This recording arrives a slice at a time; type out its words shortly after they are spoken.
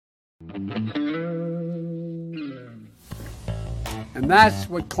And that's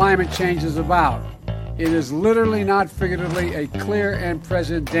what climate change is about. It is literally, not figuratively, a clear and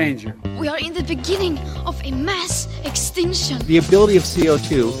present danger. We are in the beginning of a mass extinction. The ability of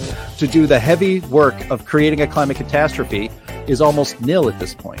CO2 to do the heavy work of creating a climate catastrophe is almost nil at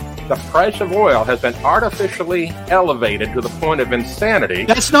this point. The price of oil has been artificially elevated to the point of insanity.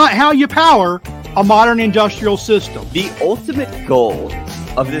 That's not how you power a modern industrial system. The ultimate goal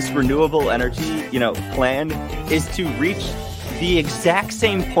of this renewable energy, plan is to reach the exact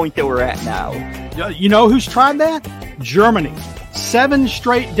same point that we're at now. You know who's tried that? Germany. 7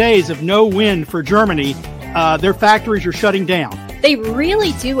 straight days of no wind for Germany. Their factories are shutting down. They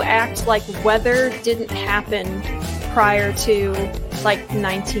really do act like weather didn't happen prior to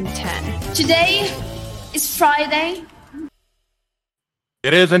 1910. Today is Friday.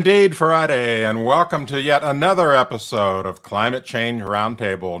 It is indeed Friday, and welcome to yet another episode of Climate Change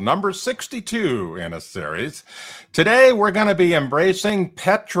Roundtable, number 62 in a series. Today, we're going to be embracing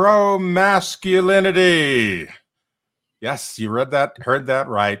Petro-Masculinity. Yes, you heard that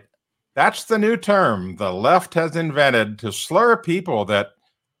right. That's the new term the left has invented to slur people that,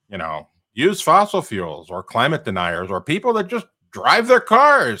 use fossil fuels or climate deniers or people that just drive their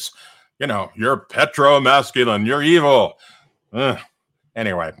cars. You're petro-masculine, you're evil.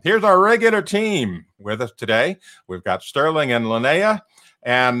 Anyway, here's our regular team with us today. We've got Sterling and Linnea,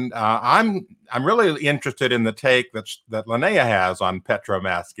 and I'm really interested in the take that Linnea has on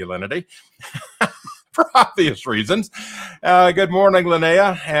petro-masculinity for obvious reasons. Good morning,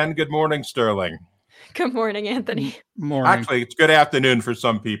 Linnea, and good morning, Sterling. Good morning, Anthony. Morning. Actually, it's good afternoon for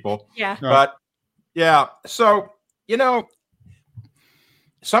some people. Yeah. But yeah, so,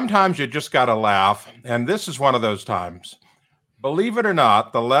 sometimes you just got to laugh, and this is one of those times. Believe it or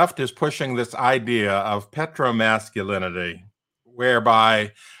not, the left is pushing this idea of petromasculinity,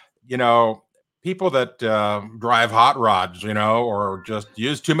 whereby, people that drive hot rods, or just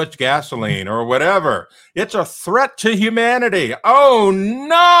use too much gasoline or whatever, it's a threat to humanity. Oh,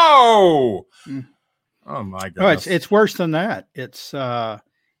 no! Oh, my goodness. No, it's worse than that. It's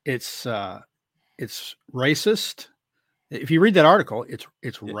racist. If you read that article, it's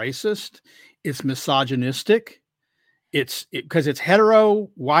racist. It's misogynistic. It's because it's hetero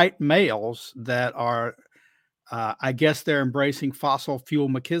white males that are, I guess they're embracing fossil fuel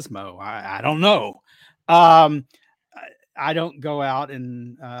machismo. I don't know. I don't go out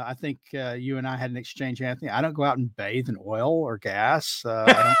and I think you and I had an exchange, Anthony. I don't go out and bathe in oil or gas.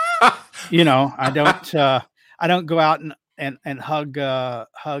 I don't go out and hug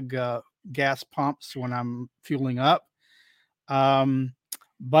gas pumps when I'm fueling up.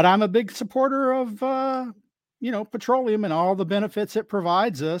 But I'm a big supporter of petroleum and all the benefits it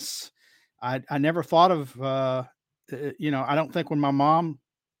provides us. I never thought of, I don't think when my mom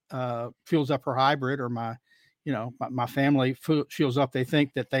fuels up her hybrid or my family fuels up, they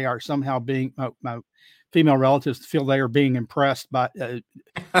think that they are somehow being, my female relatives feel they are being impressed by,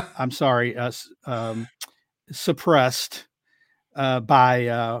 suppressed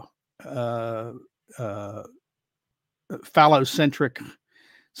by phallocentric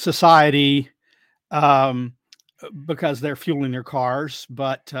society. Because they're fueling their cars,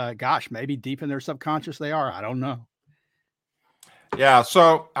 but maybe deep in their subconscious they are. I don't know. Yeah.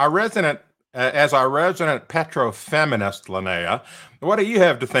 So our resident petro-feminist, Linnea, what do you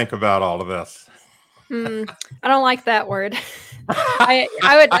have to think about all of this? I don't like that word. I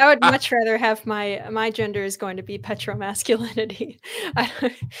would much rather have my gender is going to be petro-masculinity.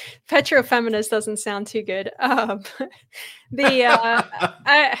 Petro-feminist doesn't sound too good.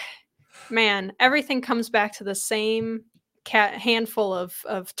 Man, everything comes back to the same handful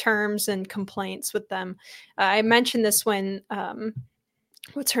of terms and complaints with them. I mentioned this when,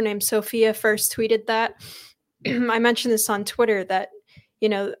 what's her name? Sophia first tweeted that. I mentioned this on Twitter that,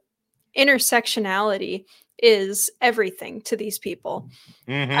 intersectionality is everything to these people.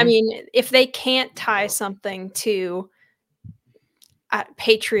 Mm-hmm. I mean, if they can't tie something to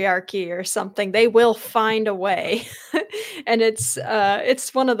patriarchy or something, they will find a way. And it's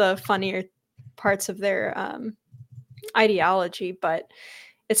one of the funnier parts of their ideology, but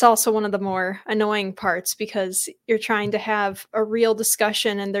it's also one of the more annoying parts because you're trying to have a real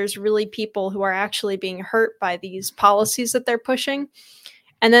discussion and there's really people who are actually being hurt by these policies that they're pushing.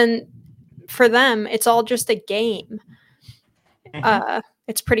 And then for them, it's all just a game. Mm-hmm.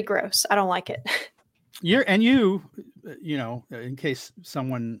 It's pretty gross. I don't like it. In case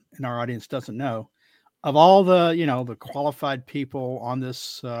someone in our audience doesn't know, of all the, the qualified people on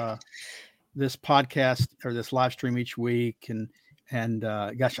this this podcast or this live stream each week, and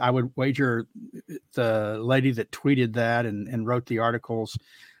I would wager the lady that tweeted that and wrote the articles,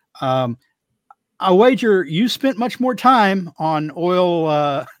 I wager you spent much more time on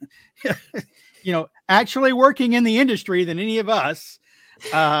oil, actually working in the industry than any of us.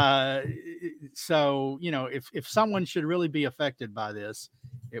 So, if someone should really be affected by this,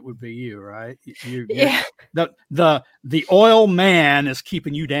 it would be you, right? Yeah. The oil man is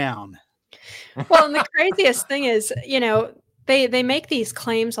keeping you down. Well, and the craziest thing is, they make these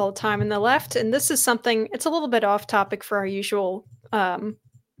claims all the time, and the left, and this is something, it's a little bit off topic for our usual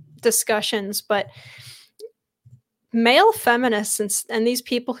discussions, but male feminists and these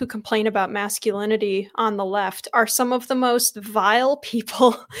people who complain about masculinity on the left are some of the most vile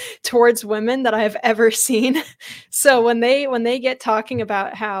people towards women that I have ever seen. So when they get talking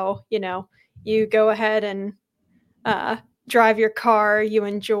about how, you go ahead and drive your car, you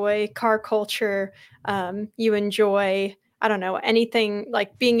enjoy car culture, you enjoy, I don't know, anything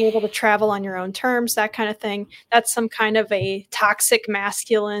like being able to travel on your own terms, that kind of thing, that's some kind of a toxic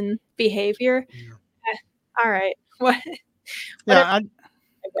masculine behavior. Yeah. All right. I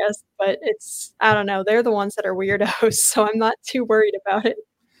guess, but I don't know. They're the ones that are weirdos, so I'm not too worried about it.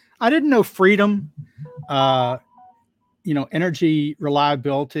 I didn't know freedom, energy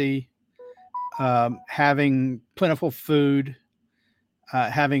reliability, having plentiful food,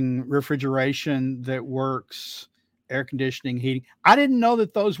 having refrigeration that works, air conditioning, heating. I didn't know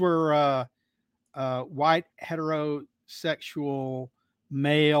that those were white, heterosexual,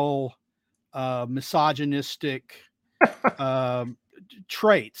 male, misogynistic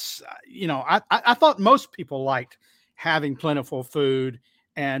traits. I thought most people liked having plentiful food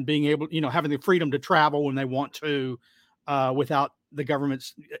and being able, having the freedom to travel when they want to, without the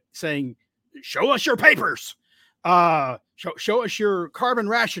government saying, show us your papers, show us your carbon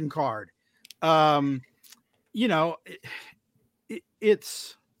ration card.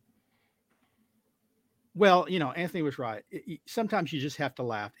 It's, well, Anthony was right. Sometimes you just have to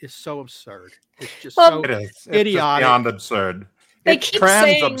laugh. It's so absurd. It's just so it is. It's idiotic. Just beyond absurd. They it's keep trans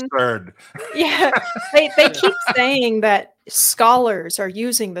saying, absurd. Yeah, they keep saying that scholars are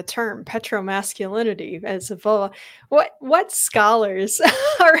using the term petromasculinity as a what scholars?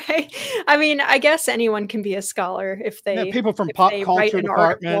 All right. I mean, I guess anyone can be a scholar if they people from pop culture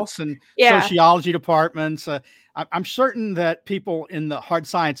departments and sociology departments. I'm certain that people in the hard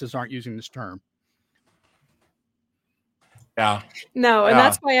sciences aren't using this term. Yeah. No, and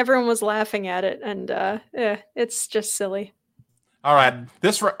that's why everyone was laughing at it, and it's just silly. All right,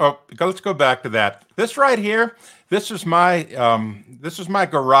 let's go back to that. This right here, this is my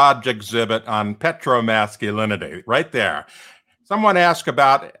garage exhibit on petromasculinity, right there. Someone asked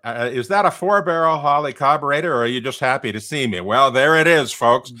about, is that a 4-barrel Holley carburetor, or are you just happy to see me? Well, there it is,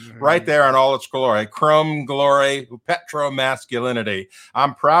 folks, right there in all its glory, chrome glory, petromasculinity.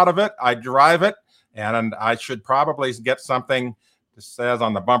 I'm proud of it. I drive it, and I should probably get something that says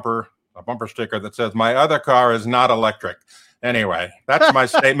on the bumper, a bumper sticker that says, my other car is not electric. Anyway, that's my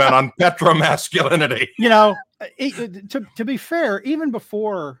statement on petromasculinity. To be fair, even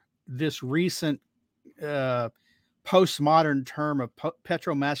before this recent postmodern term of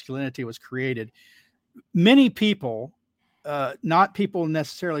petromasculinity was created, many people, not people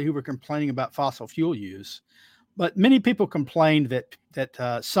necessarily who were complaining about fossil fuel use, but many people complained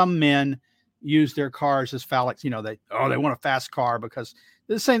that some men use their cars as phallic. They want a fast car because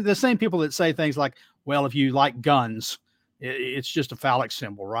the same people that say things like, well, if you like guns, it's just a phallic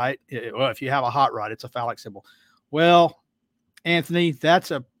symbol, right? Well, if you have a hot rod, it's a phallic symbol. Well, Anthony,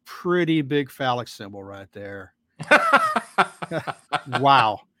 that's a pretty big phallic symbol right there.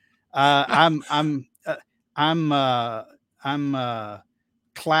 Wow. I'm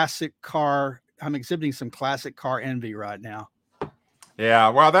classic car. I'm exhibiting some classic car envy right now. Yeah,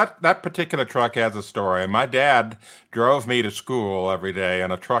 well, that particular truck has a story. My dad drove me to school every day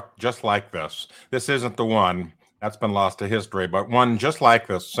in a truck just like this. This isn't the one. That's been lost to history, but one just like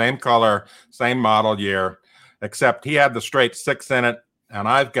this, same color, same model year, except he had the straight 6 in it, and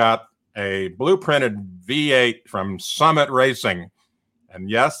I've got a blueprinted V8 from Summit Racing, and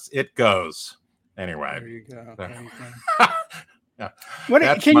yes, it goes. Anyway, there you go. Yeah.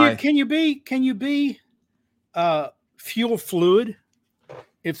 What can you be fuel fluid?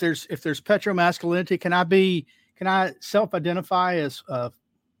 If there's petromasculinity, can I self-identify as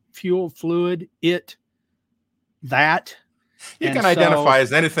fuel fluid? That you can identify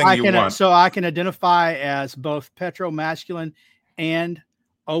as anything you want. So I can identify as both petromasculine and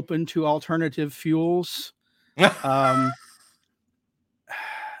open to alternative fuels. If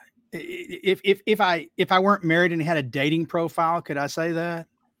I weren't married and had a dating profile, could I say that?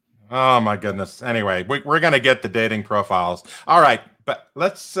 Oh my goodness. Anyway, we're going to get to dating profiles. All right, but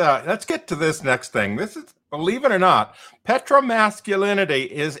let's get to this next thing. This Believe it or not, Petro-Masculinity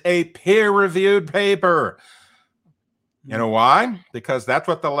is a peer-reviewed paper. You know why? Because that's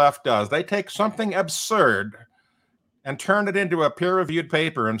what the left does. They take something absurd and turn it into a peer-reviewed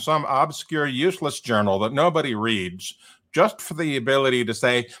paper in some obscure, useless journal that nobody reads, just for the ability to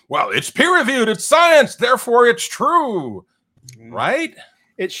say, well, it's peer-reviewed, it's science, therefore it's true, right?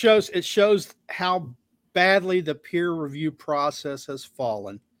 It shows how badly the peer review process has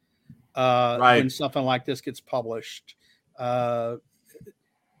fallen when something like this gets published.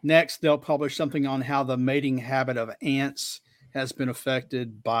 Next, they'll publish something on how the mating habit of ants has been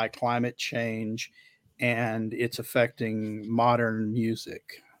affected by climate change, and it's affecting modern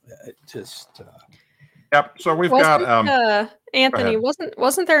music. Yep. So we've got Anthony.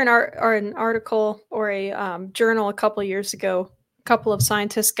 Wasn't there an article or a journal a couple years ago? A couple of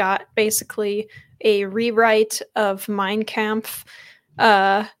scientists got basically a rewrite of Mein Kampf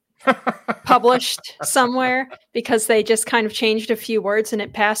published somewhere because they just kind of changed a few words and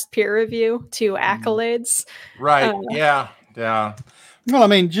it passed peer review to accolades. Right. Yeah. Well, I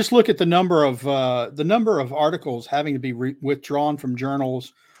mean, just look at the number of articles having to be withdrawn from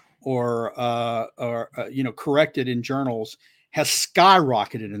journals or corrected in journals has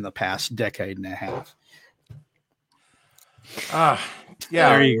skyrocketed in the past decade and a half.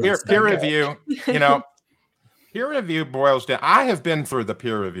 Peer review. Peer review boils down. I have been through the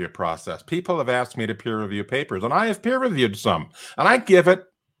peer review process. People have asked me to peer review papers, and I have peer reviewed some, and I give it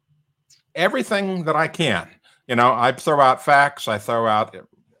everything that I can. I throw out facts, I throw out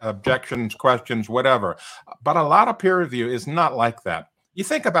objections, questions, whatever. But a lot of peer review is not like that. You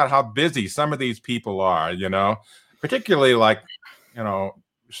think about how busy some of these people are, particularly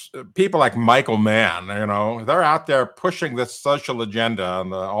people like Michael Mann, they're out there pushing this social agenda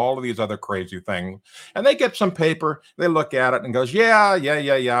and all of these other crazy things. And they get some paper, they look at it and goes, yeah,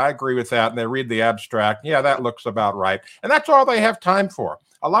 I agree with that. And they read the abstract. Yeah, that looks about right. And that's all they have time for.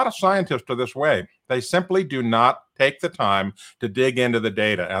 A lot of scientists are this way. They simply do not take the time to dig into the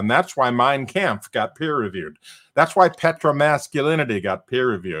data. And that's why Mein Kampf got peer reviewed. That's why Petro-Masculinity got peer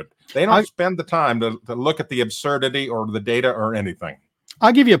reviewed. They don't spend the time to look at the absurdity or the data or anything.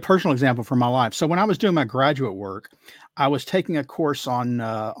 I'll give you a personal example from my life. So when I was doing my graduate work, I was taking a course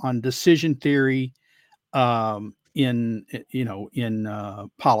on decision theory in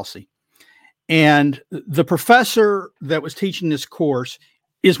policy. And the professor that was teaching this course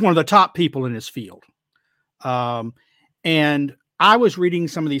is one of the top people in his field. And I was reading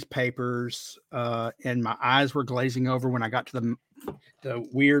some of these papers and my eyes were glazing over when I got to the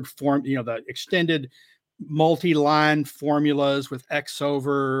weird form, the extended multi-line formulas with X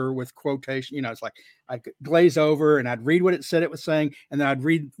over, with quotation, it's like I'd glaze over and I'd read what it said it was saying. And then I'd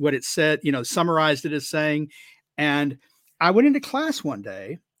read what it said, summarized it as saying. And I went into class one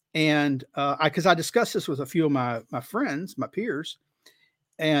day and because I discussed this with a few of my friends, my peers,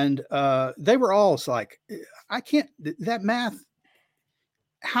 and they were all like, I can't, that math,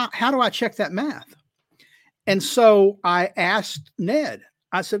 how do I check that math? And so I asked Ned,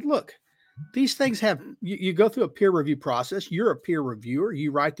 I said, look, these things have, you go through a peer review process. You're a peer reviewer.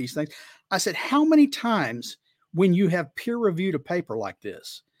 You write these things. I said, how many times when you have peer reviewed a paper like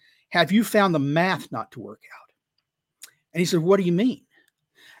this, have you found the math not to work out? And he said, what do you mean?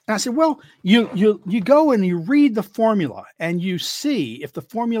 And I said, well, you go and you read the formula and you see if the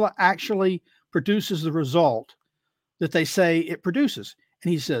formula actually produces the result that they say it produces.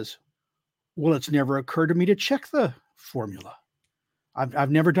 And he says, well, it's never occurred to me to check the formula.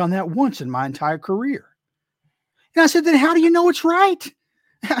 I've never done that once in my entire career. And I said, then how do you know it's right?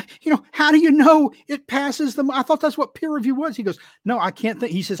 How do you know it passes them? I thought that's what peer review was. He goes, no, I can't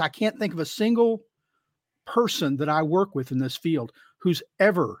think. He says, I can't think of a single person that I work with in this field who's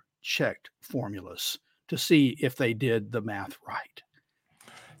ever checked formulas to see if they did the math right.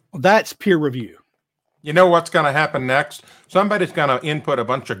 Well, that's peer review. You know what's going to happen next? Somebody's going to input a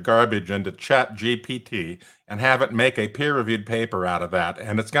bunch of garbage into Chat GPT and have it make a peer-reviewed paper out of that.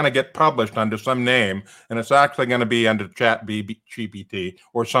 And it's going to get published under some name, and it's actually going to be under Chat GPT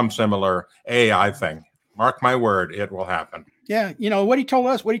or some similar AI thing. Mark my word, it will happen. Yeah, what he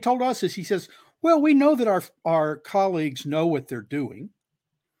told us is he says, well, we know that our colleagues know what they're doing,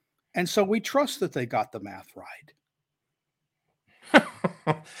 and so we trust that they got the math right.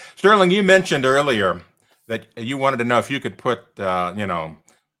 Sterling, you mentioned earlier that you wanted to know if you could put, biofuel,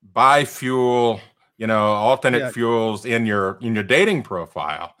 alternate fuels in your dating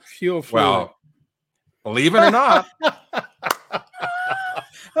profile. Fuel fluid. Well, believe it or not.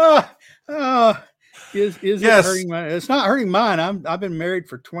 Is it hurting mine? It's not hurting mine. I've been married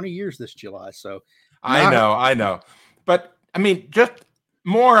for 20 years this July. So I know. But I mean, just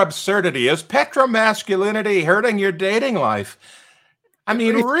more absurdity. Is petromasculinity hurting your dating life? I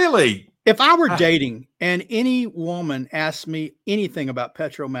mean, really. If I were dating and any woman asked me anything about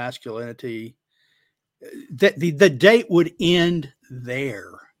petromasculinity, the date would end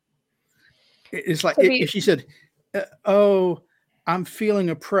there. It's like if she said, "Oh, I'm feeling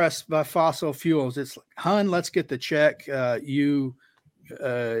oppressed by fossil fuels," it's like, "Hun, let's get the check. You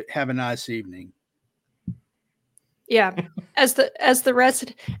have a nice evening." Yeah, as the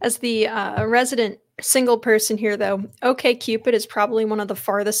resident single person here, though, OkCupid is probably one of the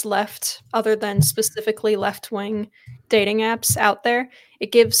farthest left, other than specifically left-wing dating apps out there.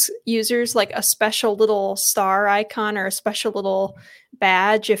 It gives users like a special little star icon or a special little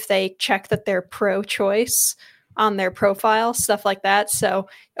badge if they check that they're pro-choice on their profile, stuff like that. So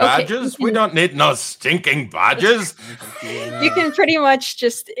badges? We don't need no stinking badges. You can pretty much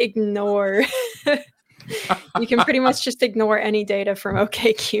just ignore. You can pretty much just ignore any data from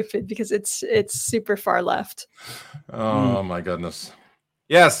OkCupid because it's super far left. Oh my goodness.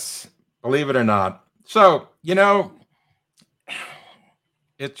 Yes, believe it or not. So,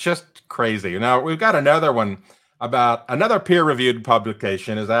 it's just crazy. Now, we've got another one about another peer-reviewed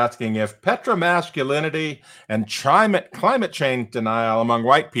publication is asking if petromasculinity and climate change denial among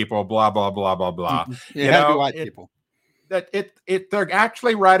white people, blah, blah, blah, blah, blah. White people. They're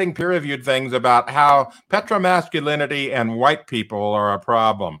actually writing peer-reviewed things about how petromasculinity and white people are a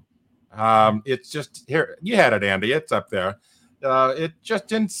problem. It's just here. You had it, Andy. It's up there. It's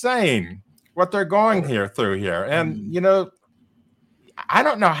just insane what they're going through here. And, I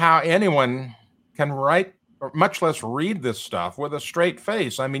don't know how anyone can write or much less read this stuff with a straight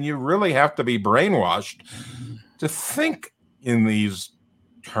face. I mean, you really have to be brainwashed to think in these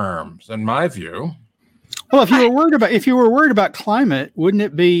terms, in my view. Well, if you were worried about climate, wouldn't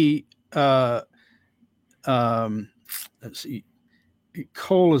it be let's see,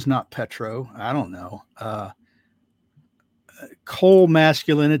 coal is not petro. I don't know. Coal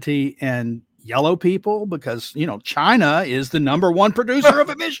masculinity and yellow people, because China is the #1 producer of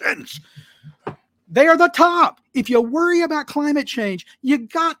emissions. They are the top. If you worry about climate change, you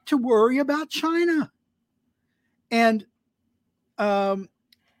got to worry about China. And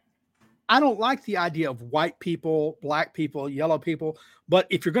I don't like the idea of white people, black people, yellow people. But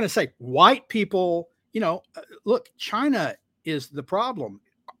if you're going to say white people, look, China is the problem.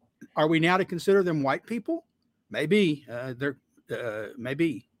 Are we now to consider them white people? Maybe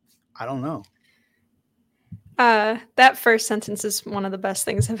maybe. I don't know. That first sentence is one of the best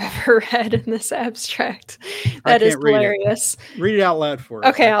things I've ever read in this abstract. That is hilarious. Read it out loud for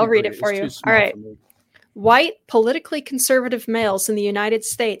us. Okay, I'll read it for you. All right. White, politically conservative males in the United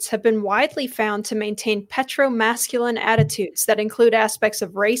States have been widely found to maintain petro-masculine attitudes that include aspects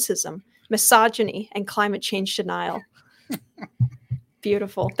of racism, misogyny, and climate change denial.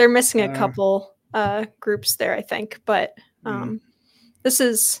 Beautiful. They're missing a couple groups there, I think. But this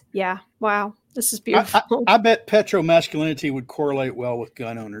is, wow. This is beautiful. I bet petro-masculinity would correlate well with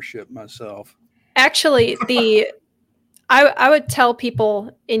gun ownership myself. Actually, I would tell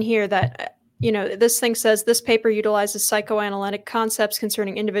people in here that, this thing says this paper utilizes psychoanalytic concepts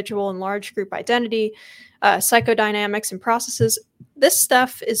concerning individual and large group identity, psychodynamics and processes. This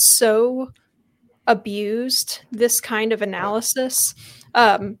stuff is so abused, this kind of analysis.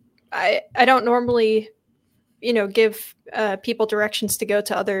 I don't normally, give people directions to go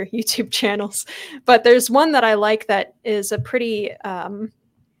to other YouTube channels, but there's one that I like that is a pretty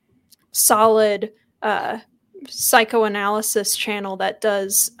solid psychoanalysis channel that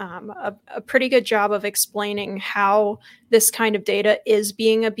does a pretty good job of explaining how this kind of data is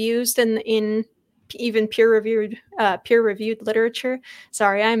being abused in even peer-reviewed literature.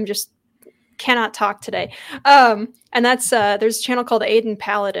 Sorry, I'm just cannot talk today. And that's there's a channel called Aiden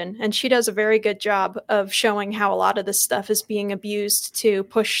Paladin, and she does a very good job of showing how a lot of this stuff is being abused to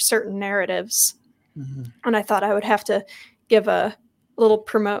push certain narratives. Mm-hmm. And I thought I would have to give a little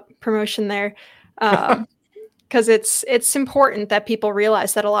promotion there. Because it's important that people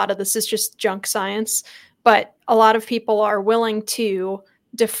realize that a lot of this is just junk science, but a lot of people are willing to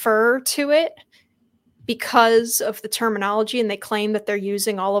defer to it because of the terminology, and they claim that they're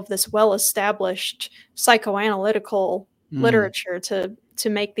using all of this well-established psychoanalytical literature to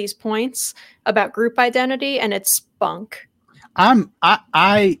make these points about group identity, and it's bunk.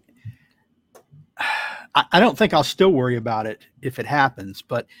 I don't think I'll still worry about it if it happens,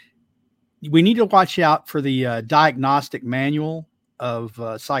 but we need to watch out for the diagnostic manual of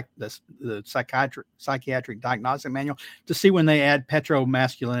the psychiatric diagnostic manual to see when they add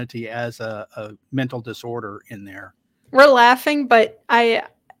petromasculinity as a mental disorder in there. We're laughing, but I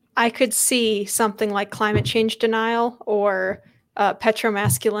could see something like climate change denial or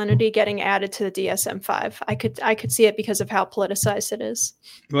petromasculinity getting added to the DSM-5. I could see it because of how politicized it is.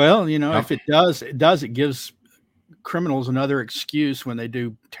 Well, if it does, it gives criminals another excuse when they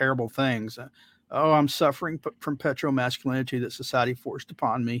do terrible things. Oh, I'm suffering from petromasculinity that society forced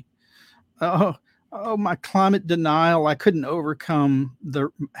upon me. Oh, my climate denial. I couldn't overcome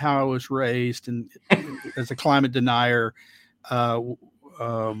how I was raised and as a climate denier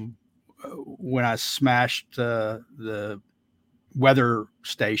when I smashed the weather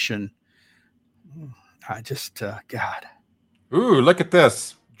station. I just, God. Ooh, look at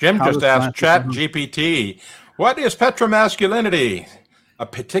this. Jim just asked ChatGPT, what is petromasculinity? A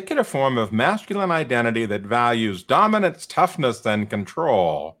particular form of masculine identity that values dominance, toughness, and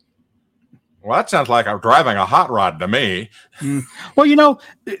control. Well, that sounds like I'm driving a hot rod to me. Well,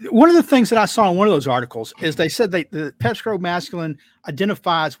 one of the things that I saw in one of those articles is they said the petro-masculine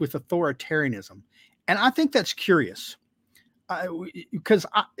identifies with authoritarianism. And I think that's curious because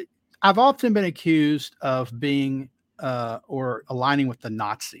I've often been accused of being or aligning with the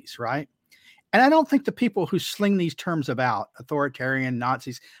Nazis, right? And I don't think the people who sling these terms about, authoritarian,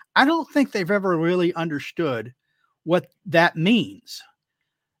 Nazis, I don't think they've ever really understood what that means.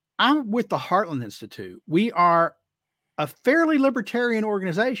 I'm with the Heartland Institute. We are a fairly libertarian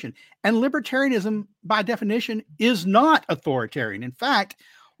organization, and libertarianism, by definition, is not authoritarian. In fact,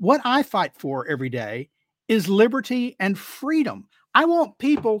 what I fight for every day is liberty and freedom. I want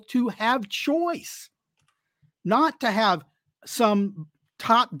people to have choice, not to have some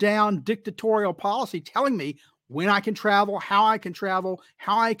top-down dictatorial policy telling me when I can travel, how I can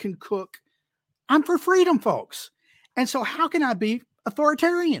cook. I'm for freedom, folks. And so how can I be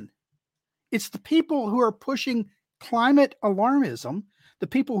authoritarian? It's the people who are pushing climate alarmism, the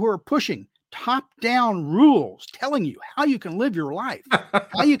people who are pushing top-down rules, telling you how you can live your life,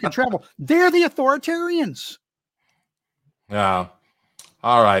 how you can travel. They're the authoritarians. Yeah.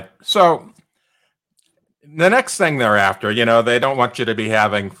 All right. So the next thing they're after, they don't want you to be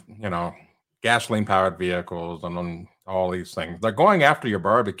having, gasoline-powered vehicles and all these things. They're going after your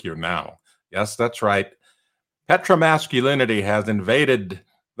barbecue now. Yes, that's right. Petromasculinity has invaded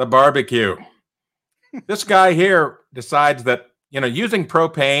the barbecue. This guy here decides that, using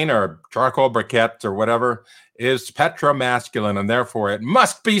propane or charcoal briquettes or whatever is petromasculine, and therefore it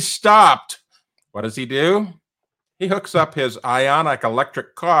must be stopped. What does he do? He hooks up his ionic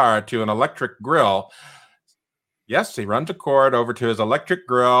electric car to an electric grill. Yes, he runs a cord over to his electric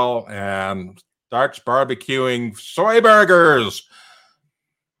grill and starts barbecuing soy burgers.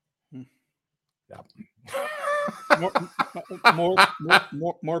 Yeah. More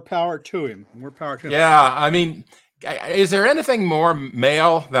power to him. More power to him. Yeah, I mean, is there anything more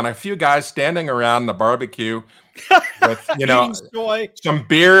male than a few guys standing around the barbecue with, some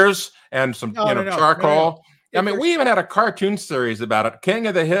beers and some, charcoal? No. I mean, we even had a cartoon series about it, King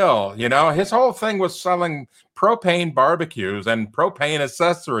of the Hill. His whole thing was selling propane barbecues and propane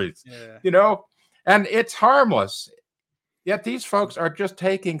accessories, and it's harmless. Yet these folks are just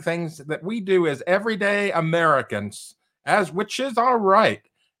taking things that we do as everyday Americans, which is all right,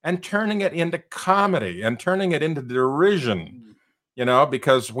 and turning it into comedy and turning it into derision,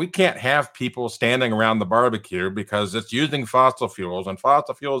 because we can't have people standing around the barbecue because it's using fossil fuels and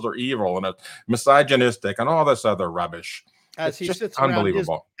fossil fuels are evil and it's misogynistic and all this other rubbish. As he sits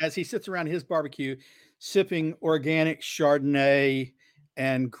around his barbecue, sipping organic Chardonnay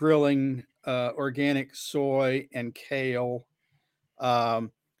and grilling organic soy and kale.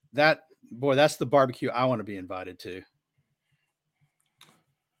 That's the barbecue I want to be invited to.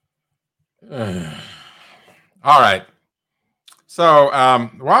 All right. So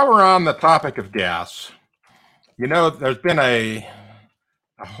while we're on the topic of gas, there's been a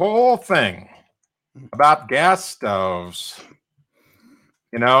whole thing about gas stoves.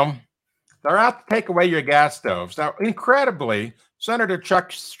 They're out to take away your gas stoves. Now, incredibly, Senator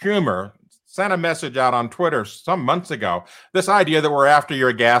Chuck Schumer sent a message out on Twitter some months ago. This idea that we're after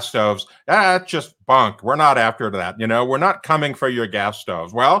your gas stoves, that's just bunk. We're not after that. We're not coming for your gas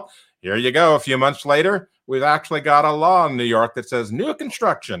stoves. Well, here you go. A few months later, we've actually got a law in New York that says new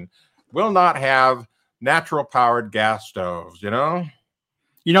construction will not have natural powered gas stoves. You know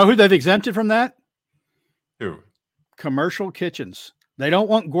who they've exempted from that? Who? Commercial kitchens. They don't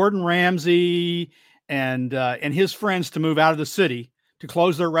want Gordon Ramsay and his friends to move out of the city, to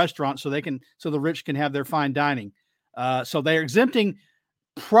close their restaurants so the rich can have their fine dining. So they're exempting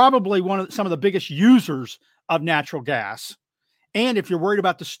probably some of the biggest users of natural gas. And if you're worried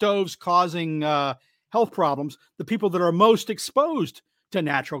about the stoves causing health problems, the people that are most exposed to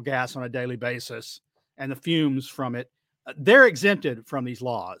natural gas on a daily basis and the fumes from it, they're exempted from these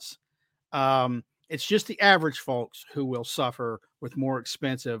laws. And It's just the average folks who will suffer with more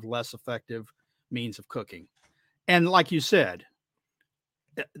expensive, less effective means of cooking. And like you said,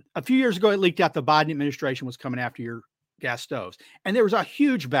 a few years ago, it leaked out the Biden administration was coming after your gas stoves. And there was a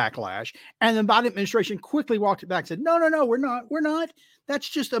huge backlash. And the Biden administration quickly walked it back and said, no, we're not. That's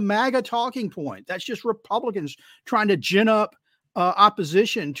just a MAGA talking point. That's just Republicans trying to gin up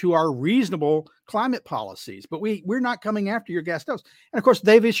opposition to our reasonable climate policies. But we're not coming after your gas stoves. And of course,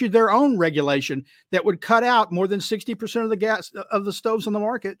 they've issued their own regulation that would cut out more than 60% of the gas of the stoves on the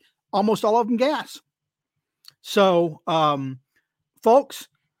market, almost all of them gas. So, folks,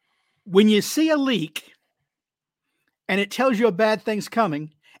 when you see a leak and it tells you a bad thing's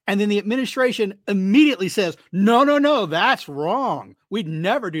coming, and then the administration immediately says, no, that's wrong. We'd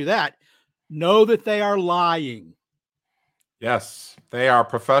never do that. Know that they are lying. Yes, they are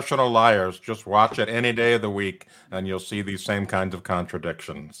professional liars. Just watch it any day of the week, and you'll see these same kinds of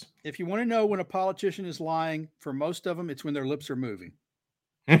contradictions. If you want to know when a politician is lying, for most of them, it's when their lips are moving.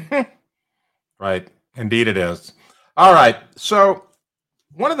 Right. Indeed it is. All right. So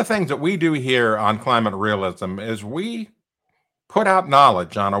one of the things that we do here on Climate Realism is we put out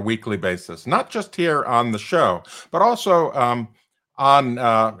knowledge on a weekly basis, not just here on the show, but also on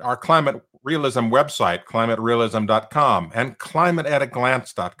our Climate Realism website, climaterealism.com and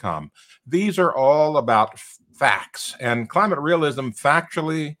climateataglance.com. These are all about facts, and Climate Realism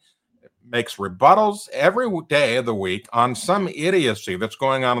factually makes rebuttals every day of the week on some idiocy that's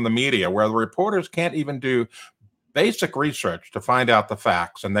going on in the media where the reporters can't even do basic research to find out the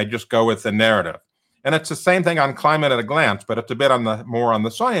facts, and they just go with the narrative. And it's the same thing on Climate at a Glance, but it's a bit more on the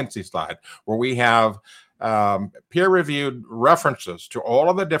sciencey side, where we have peer-reviewed references to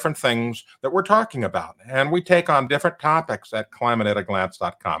all of the different things that we're talking about. And we take on different topics at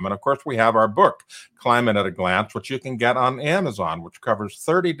climateataglance.com. And of course, we have our book, Climate at a Glance, which you can get on Amazon, which covers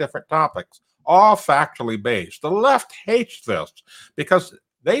 30 different topics, all factually based. The left hates this because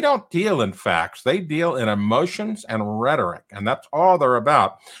they don't deal in facts. They deal in emotions and rhetoric, and that's all they're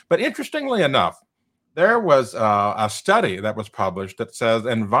about. But interestingly enough, there was a study that was published that says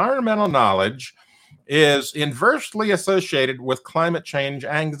environmental knowledge is inversely associated with climate change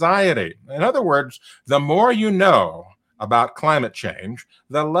anxiety. In other words, the more you know about climate change,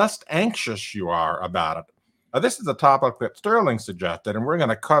 the less anxious you are about it. This is a topic that Sterling suggested, and we're going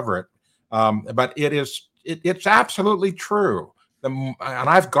to cover it. But it's absolutely true. And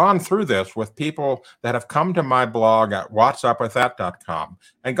I've gone through this with people that have come to my blog at whatsupwiththat.com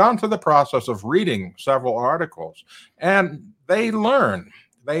and gone through the process of reading several articles. And they learn,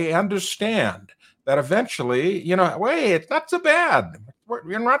 they understand that eventually, wait, it's not so bad.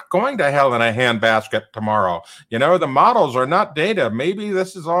 You're not going to hell in a handbasket tomorrow. The models are not data. Maybe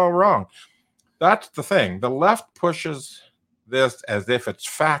this is all wrong. That's the thing. The left pushes this as if it's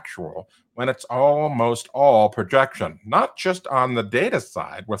factual when it's almost all projection, not just on the data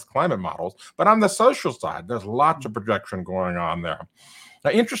side with climate models, but on the social side. There's lots of projection going on there.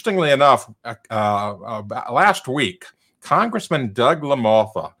 Now, interestingly enough, last week, Congressman Doug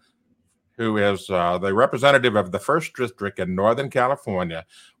LaMalfa, who is the representative of the 1st District in Northern California,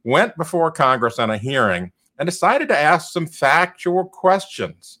 went before Congress on a hearing and decided to ask some factual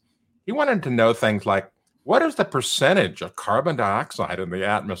questions. He wanted to know things like, what is the percentage of carbon dioxide in the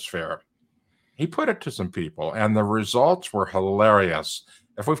atmosphere? He put it to some people, and the results were hilarious.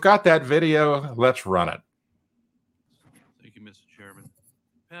 If we've got that video, let's run it. Thank you, Mr. Chairman.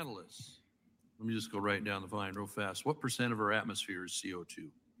 Panelists, let me just go right down the line real fast. What percent of our atmosphere is CO2?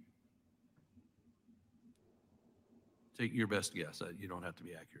 Take your best guess. You don't have to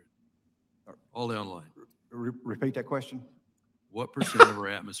be accurate. All down the line. Repeat that question. What percent of our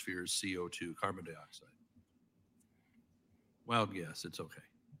atmosphere is CO2, carbon dioxide? Wild guess. It's okay.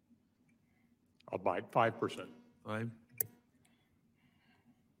 I'll bite 5%. 5?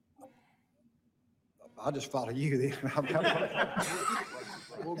 I'll just follow you then.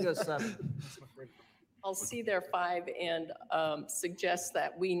 We'll go 7. I'll see their 5 and suggest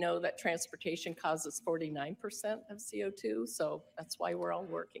that we know that transportation causes 49% of CO2. So that's why we're all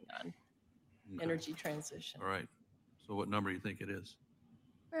working on energy transition. All right. So what number do you think it is?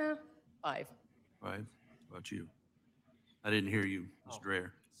 5. 5? How about you? I didn't hear you, Mr.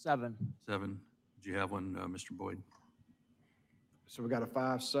 Dreher. 7. 7. Did you have one, Mr. Boyd? So we got a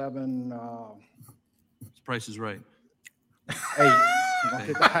 5, 7. This Price is Right. 8. Don't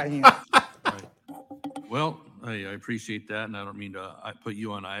get the high end. Right. Well, I appreciate that, and I don't mean to put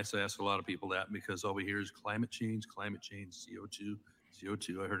you on ice. I ask a lot of people that because all we hear is climate change, CO2,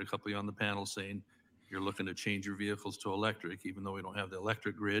 CO2. I heard a couple of you on the panel saying you're looking to change your vehicles to electric, even though we don't have the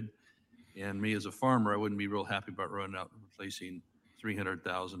electric grid. And me as a farmer, I wouldn't be real happy about running out and replacing $300,000,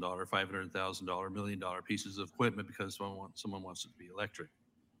 $500,000, $1 million pieces of equipment because someone wants it to be electric?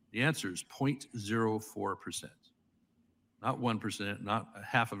 The answer is 0.04%. Not 1%, not a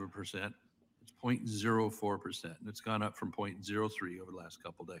half of a percent. It's 0.04%. And it's gone up from 0.03 over the last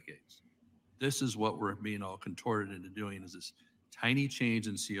couple decades. This is what we're being all contorted into doing, is this tiny change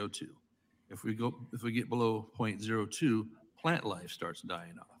in CO2. If we get below 0.02, plant life starts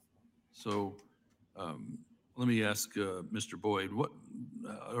dying off. So let me ask Mr. Boyd, what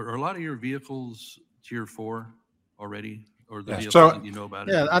are a lot of your vehicles Tier 4 already, or the vehicles that you know about?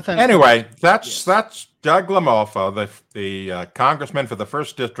 Yeah, I think. Anyway, that's Doug Lamolfo, the congressman for the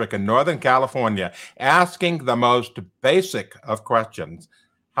 1st District in Northern California, asking the most basic of questions: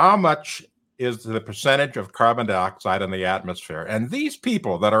 how much is the percentage of carbon dioxide in the atmosphere? And these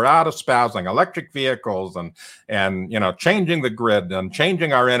people that are out espousing electric vehicles and changing the grid and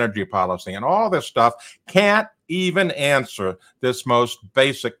changing our energy policy and all this stuff can't even answer this most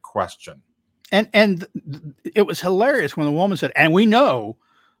basic question. And it was hilarious when the woman said, and we know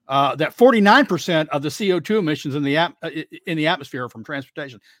that 49% of the CO2 emissions in the atmosphere are from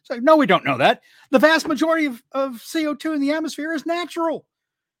transportation. It's like, no, we don't know that. The vast majority of CO2 in the atmosphere is natural.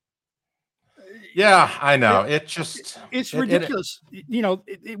 Yeah, I know. It's ridiculous,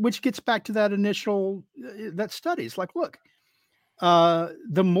 which gets back to that initial, that study. It's like, look,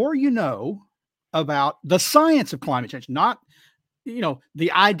 the more you know about the science of climate change, not,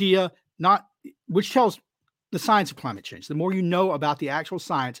 the idea, which tells the science of climate change. The more you know about the actual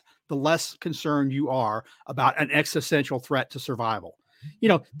science, the less concerned you are about an existential threat to survival.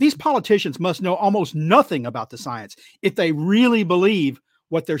 These politicians must know almost nothing about the science if they really believe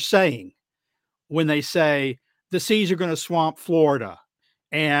what they're saying when they say the seas are going to swamp Florida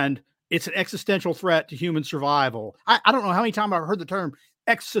and it's an existential threat to human survival. I don't know how many times I've heard the term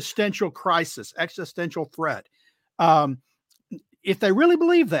existential crisis, existential threat. If they really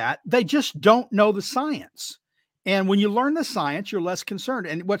believe that, they just don't know the science. And when you learn the science, you're less concerned.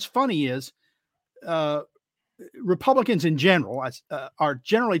 And what's funny is Republicans in general are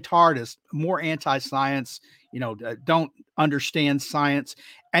generally tarred as more anti-science, don't understand science.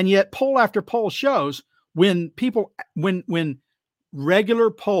 And yet poll after poll shows when regular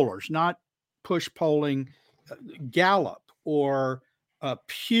pollers, not push polling, Gallup or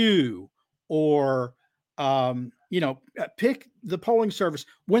Pew or, pick the polling service,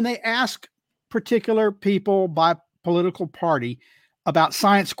 when they ask particular people by political party about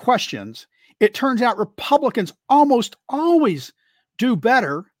science questions, it turns out Republicans almost always do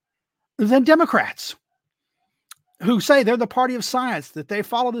better than Democrats, who say they're the party of science, that they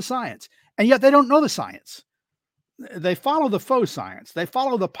follow the science, and yet they don't know the science. They follow the faux science. They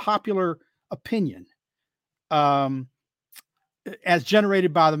follow the popular opinion as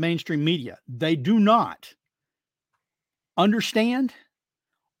generated by the mainstream media. They do not understand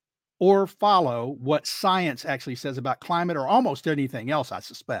or follow what science actually says about climate or almost anything else, I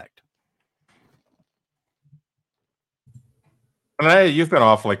suspect. Hey, you've been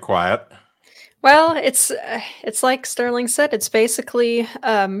awfully quiet. Well, it's like Sterling said. It's basically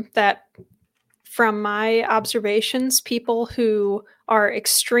that, from my observations, people who are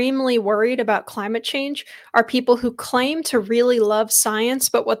extremely worried about climate change are people who claim to really love science,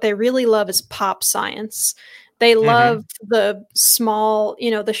 but what they really love is pop science. They love the small,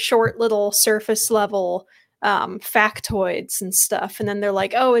 the short little surface level factoids and stuff. And then they're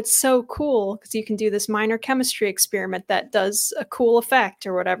like, oh, it's so cool because you can do this minor chemistry experiment that does a cool effect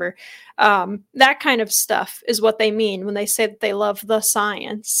or whatever. That kind of stuff is what they mean when they say that they love the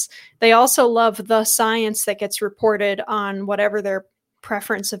science. They also love the science that gets reported on whatever their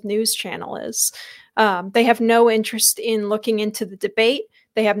preference of news channel is. They have no interest in looking into the debate.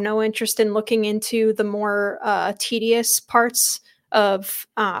 They have no interest in looking into the more tedious parts of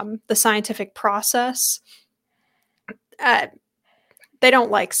the scientific process. They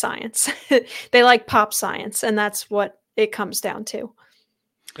don't like science. They like pop science, and that's what it comes down to.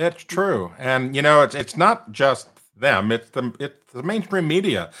 It's true. And, it's not just them. It's the mainstream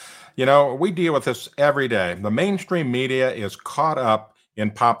media. We deal with this every day. The mainstream media is caught up in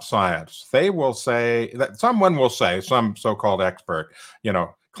pop science. They will say that someone will say, some so-called expert,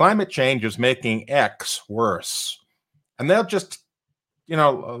 climate change is making X worse. And they'll just,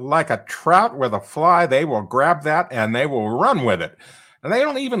 like a trout with a fly, they will grab that and they will run with it. And they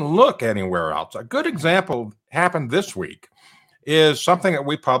don't even look anywhere else. A good example happened this week is something that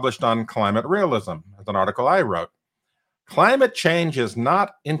we published on climate realism, as an article I wrote. Climate change is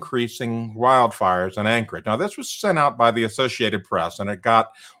not increasing wildfires in Anchorage. Now, this was sent out by the Associated Press, and it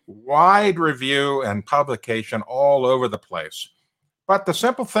got wide review and publication all over the place. But the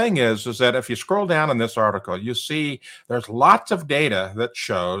simple thing is that if you scroll down in this article, you see there's lots of data that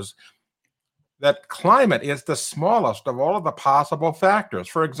shows that climate is the smallest of all of the possible factors.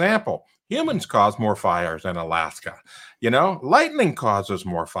 For example, humans cause more fires in Alaska. Lightning causes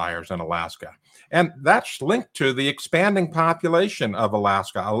more fires in Alaska. And that's linked to the expanding population of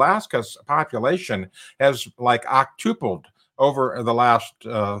Alaska. Alaska's population has like octupled over the last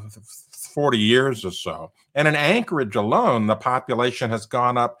 40 years or so. And in Anchorage alone, the population has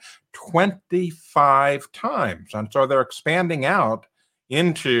gone up 25 times. And so they're expanding out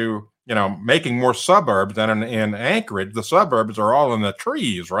into, making more suburbs. And in Anchorage, the suburbs are all in the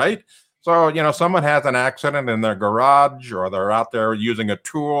trees, right? So, someone has an accident in their garage, or they're out there using a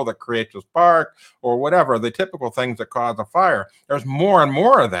tool that creates a spark, or whatever, the typical things that cause a fire. There's more and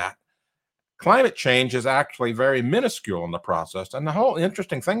more of that. Climate change is actually very minuscule in the process. And the whole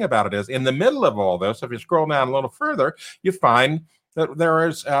interesting thing about it is, in the middle of all this, if you scroll down a little further, you find that there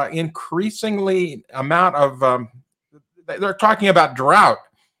is increasingly amount of, they're talking about drought,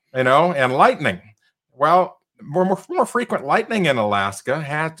 and lightning. Well, more frequent lightning in Alaska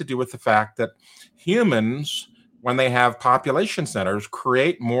has to do with the fact that humans, when they have population centers,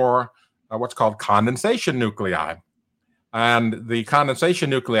 create more what's called condensation nuclei. And the condensation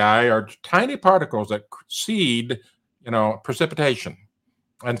nuclei are tiny particles that seed, precipitation.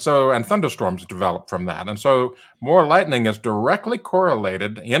 And thunderstorms develop from that. And so more lightning is directly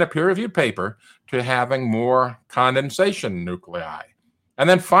correlated in a peer-reviewed paper to having more condensation nuclei. And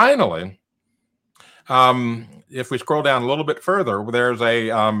then finally, if we scroll down a little bit further, there's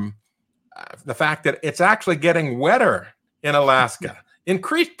the fact that it's actually getting wetter in Alaska,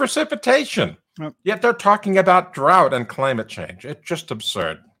 increased precipitation, yet they're talking about drought and climate change. It's just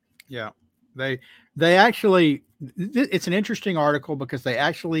absurd. Yeah, they actually, it's an interesting article because they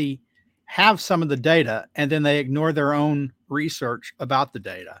actually have some of the data and then they ignore their own research about the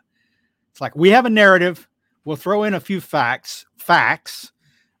data. It's like, we have a narrative, we'll throw in a few facts,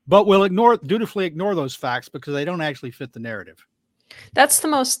 but we'll dutifully ignore those facts because they don't actually fit the narrative. That's the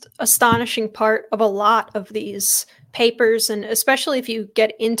most astonishing part of a lot of these papers. And especially if you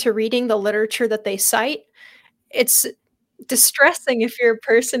get into reading the literature that they cite, it's distressing if you're a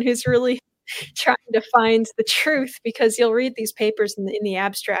person who's really trying to find the truth, because you'll read these papers in the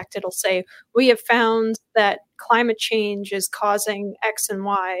abstract. It'll say, we have found that climate change is causing X and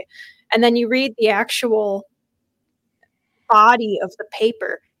Y. And then you read the actual body of the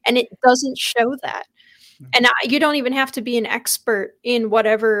paper, and it doesn't show that. And you don't even have to be an expert in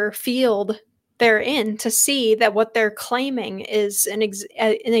whatever field they're in to see that what they're claiming is an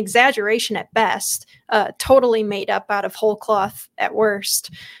exaggeration at best, totally made up out of whole cloth at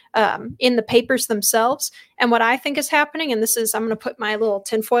worst, in the papers themselves. And what I think is happening, and I'm going to put my little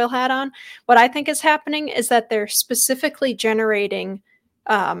tinfoil hat on, what I think is happening is that they're specifically generating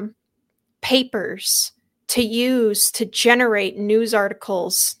papers to use to generate news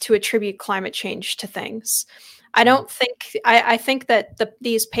articles to attribute climate change to things. I don't think, I think that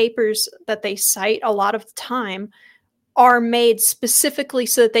these papers that they cite a lot of the time are made specifically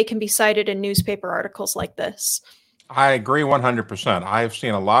so that they can be cited in newspaper articles like this. I agree 100%. I've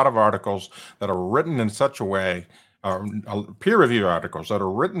seen a lot of articles that are written in such a way, peer review articles that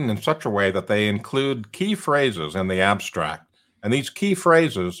are written in such a way that they include key phrases in the abstract. And these key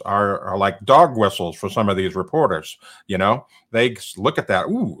phrases are like dog whistles for some of these reporters. They look at that.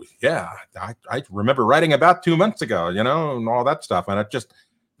 Ooh, yeah, I remember writing about 2 months ago, and all that stuff. And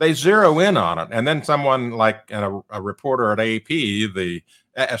they zero in on it. And then someone like a reporter at AP,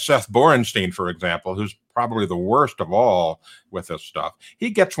 Seth Borenstein, for example, who's probably the worst of all with this stuff, he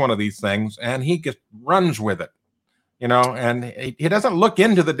gets one of these things and he just runs with it. And he doesn't look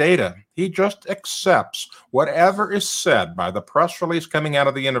into the data. He just accepts whatever is said by the press release coming out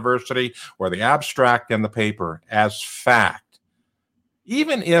of the university or the abstract in the paper as fact.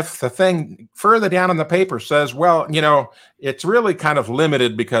 Even if the thing further down in the paper says, well, it's really kind of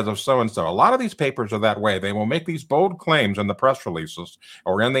limited because of so-and-so. A lot of these papers are that way. They will make these bold claims in the press releases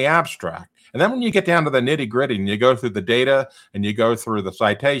or in the abstract. And then when you get down to the nitty gritty and you go through the data and you go through the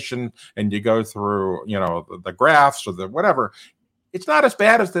citation and you go through, the graphs or the whatever, it's not as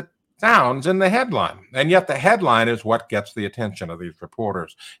bad as it sounds in the headline. And yet the headline is what gets the attention of these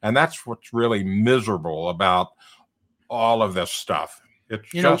reporters. And that's what's really miserable about all of this stuff. It's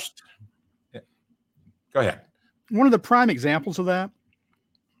just, go ahead. One of the prime examples of that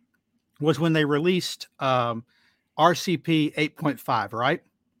was when they released RCP 8.5, right?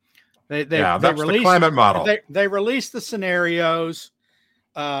 They that's released the climate model. They released the scenarios,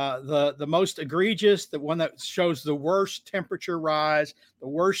 the most egregious, the one that shows the worst temperature rise, the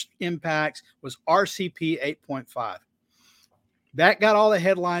worst impacts was RCP 8.5. That got all the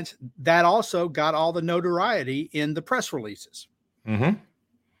headlines. That also got all the notoriety in the press releases. Mm-hmm.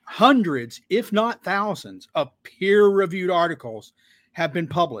 Hundreds, if not thousands, of peer-reviewed articles have been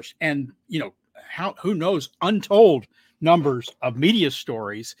published, and who knows, untold numbers of media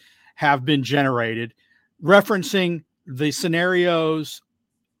stories have been generated referencing the scenarios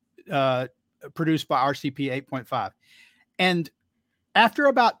produced by RCP 8.5. And after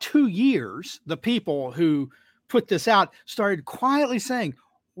about 2 years, the people who put this out started quietly saying,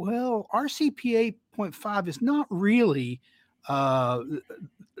 well, RCP 8.5 is not really the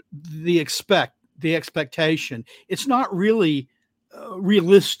expectation. It's not really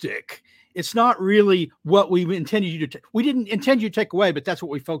realistic. It's not really what we intended you to take. We didn't intend you to take away, but that's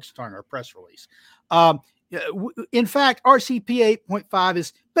what we focused on in our press release. In fact, RCP 8.5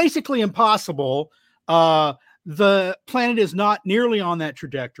 is basically impossible. The planet is not nearly on that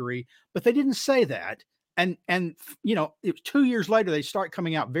trajectory, but they didn't say that. And it was 2 years later, they start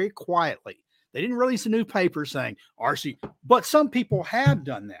coming out very quietly. They didn't release a new paper saying RC, but some people have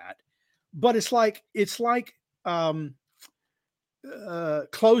done that. But it's like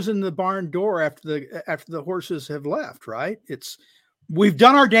closing the barn door after the horses have left, right? We've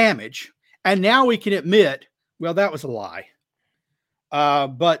done our damage, and now we can admit, well, that was a lie.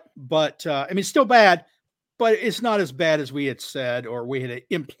 But I mean, it's still bad, but it's not as bad as we had said or we had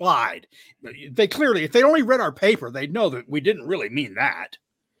implied. They clearly, if they only read our paper, they'd know that we didn't really mean that.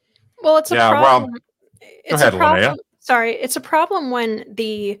 Well, it's a problem. Go ahead, Linnea. Sorry, it's a problem when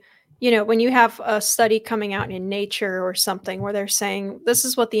when you have a study coming out in Nature or something where they're saying this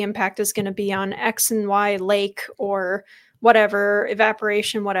is what the impact is going to be on X and Y lake or whatever,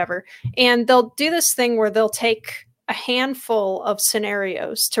 evaporation, whatever. And they'll do this thing where they'll take a handful of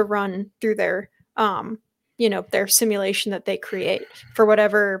scenarios to run through their simulation that they create for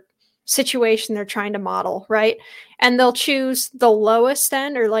whatever situation they're trying to model, right? And they'll choose the lowest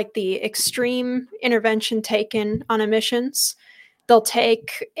end or like the extreme intervention taken on emissions. They'll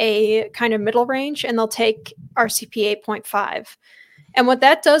take a kind of middle range and they'll take RCP 8.5. And what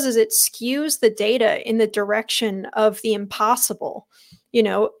that does is it skews the data in the direction of the impossible.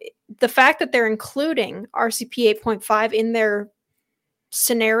 The fact that they're including RCP 8.5 in their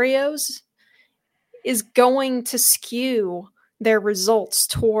scenarios is going to skew their results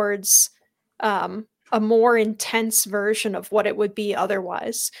towards a more intense version of what it would be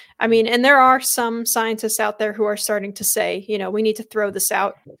otherwise. I mean, and there are some scientists out there who are starting to say, we need to throw this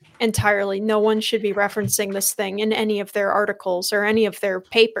out entirely. No one should be referencing this thing in any of their articles or any of their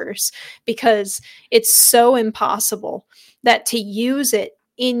papers because it's so impossible that to use it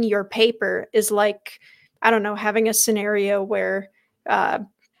in your paper is like, I don't know, having a scenario where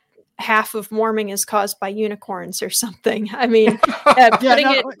half of warming is caused by unicorns or something. I mean,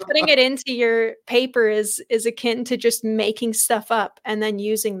 putting it into your paper is akin to just making stuff up and then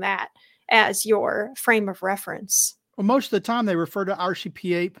using that as your frame of reference. Well, most of the time they refer to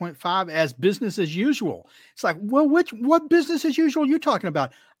RCP 8.5 as business as usual. It's like, well, what business as usual are you talking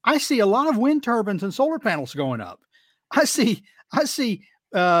about? I see a lot of wind turbines and solar panels going up. I see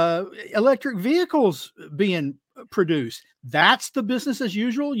electric vehicles being produced. That's the business as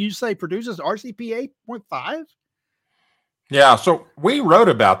usual. You say produces RCP 8.5? Yeah. So we wrote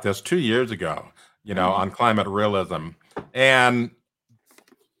about this 2 years ago, on climate realism. And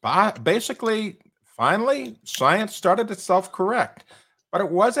finally, science started to self-correct. But it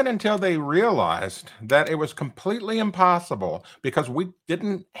wasn't until they realized that it was completely impossible because we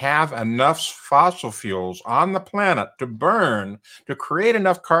didn't have enough fossil fuels on the planet to burn to create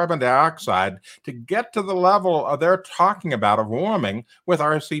enough carbon dioxide to get to the level they're talking about of warming with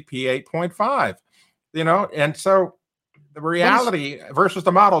RCP 8.5. And so the reality versus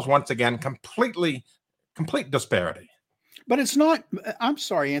the models, once again, complete disparity. But it's not, I'm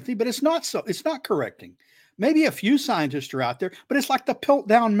sorry, Anthony, but it's not correcting. Maybe a few scientists are out there, but it's like the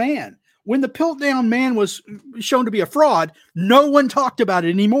Piltdown Man. When the Piltdown Man was shown to be a fraud, no one talked about it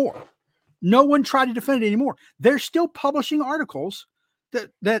anymore. No one tried to defend it anymore. They're still publishing articles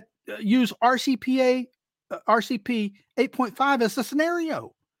that use RCP 8.5 as the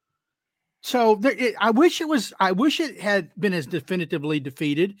scenario. So I wish it had been as definitively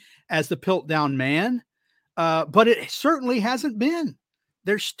defeated as the Piltdown Man, but it certainly hasn't been.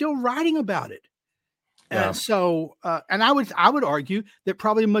 They're still writing about it. Yeah. And I would argue that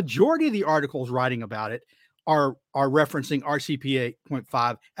probably a majority of the articles writing about it are referencing RCP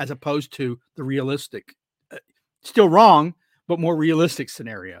 8.5 as opposed to the realistic, still wrong, but more realistic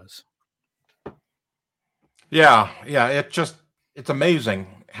scenarios. Yeah. It's amazing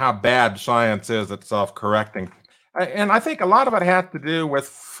how bad science is at self-correcting. And I think a lot of it has to do with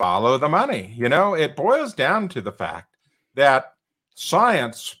follow the money. It boils down to the fact that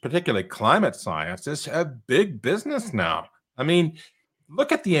science, particularly climate science, is a big business now. I mean,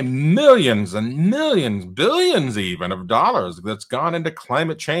 look at the millions and millions, billions even of dollars that's gone into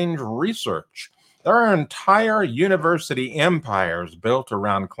climate change research. There are entire university empires built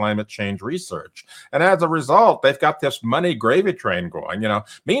around climate change research. And as a result, they've got this money gravy train going,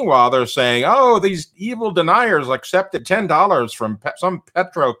 Meanwhile, they're saying, oh, these evil deniers accepted $10 from some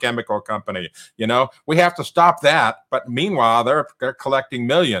petrochemical company. We have to stop that. But meanwhile, they're collecting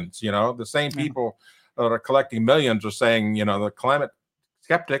millions. The same people that are collecting millions are saying, the climate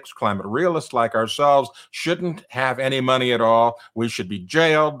skeptics, climate realists like ourselves, shouldn't have any money at all. We should be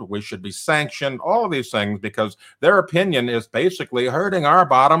jailed. We should be sanctioned, all of these things, because their opinion is basically hurting our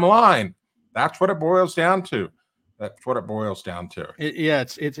bottom line. That's what it boils down to. That's what it boils down to.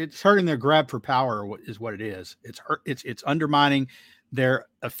 It's hurting their grab for power is what it is. It's undermining their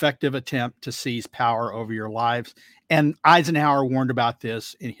effective attempt to seize power over your lives. And Eisenhower warned about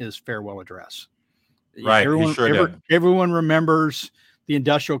this in his farewell address. Right, he sure did. Everyone remembers the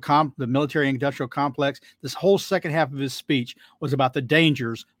military industrial complex. This whole second half of his speech was about the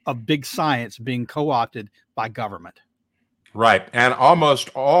dangers of big science being co-opted by government. Right. And almost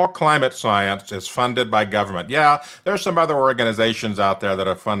all climate science is funded by government. Yeah, there's some other organizations out there that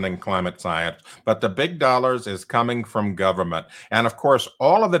are funding climate science, but the big dollars is coming from government. And of course,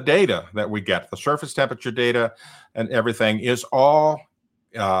 all of the data that we get, the surface temperature data and everything, is all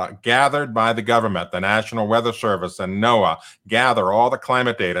gathered by the government. The National Weather Service and NOAA gather all the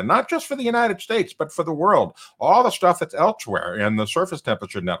climate data, not just for the United States, but for the world. All the stuff that's elsewhere in the surface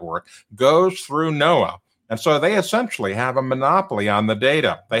temperature network goes through NOAA. And so they essentially have a monopoly on the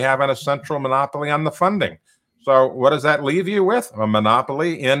data. They have an essential monopoly on the funding. So what does that leave you with? A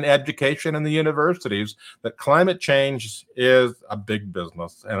monopoly in education in the universities, that climate change is a big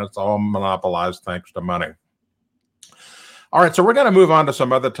business and it's all monopolized thanks to money. All right, so we're going to move on to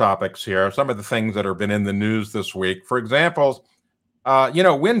some other topics here, some of the things that have been in the news this week. For example,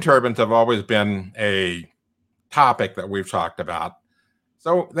 wind turbines have always been a topic that we've talked about.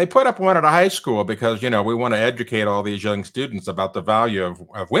 So they put up one at a high school because, we want to educate all these young students about the value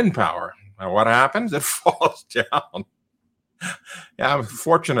of wind power. And what happens? It falls down. Yeah,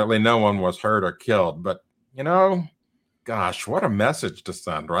 fortunately, no one was hurt or killed. But, gosh, what a message to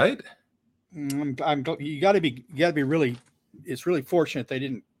send, right? You got to be really. It's really fortunate they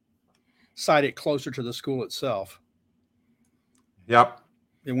didn't site it closer to the school itself. Yep.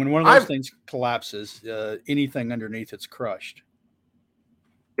 And when one of those things collapses, anything underneath it's crushed.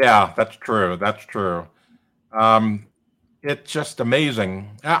 Yeah, that's true. That's true. It's just amazing.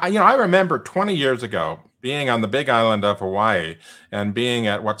 I remember 20 years ago being on the big island of Hawaii and being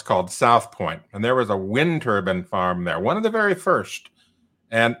at what's called South Point. And there was a wind turbine farm there, one of the very first.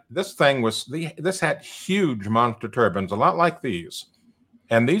 And this thing this had huge monster turbines, a lot like these.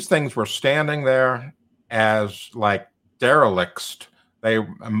 And these things were standing there as like derelicts. They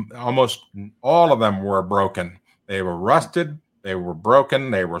almost all of them were broken. They were rusted. They were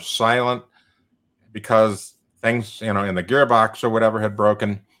broken. They were silent because things, in the gearbox or whatever had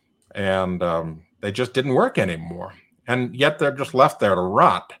broken, and they just didn't work anymore. And yet they're just left there to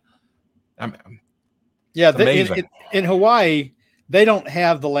rot. In Hawaii, they don't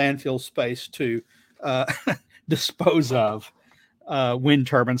have the landfill space to dispose of wind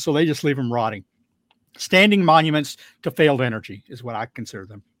turbines, so they just leave them rotting. Standing monuments to failed energy is what I consider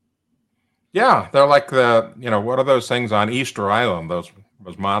them. Yeah, they're like what are those things on Easter Island? Those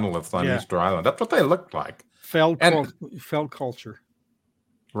monoliths on Easter Island. That's what they looked like. Failed culture.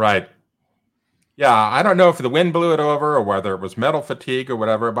 Right. Yeah, I don't know if the wind blew it over or whether it was metal fatigue or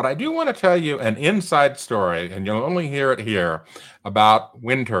whatever, but I do want to tell you an inside story, and you'll only hear it here, about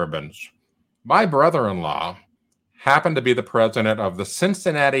wind turbines. My brother-in-law happened to be the president of the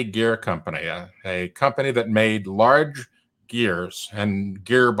Cincinnati Gear Company, a company that made large gears and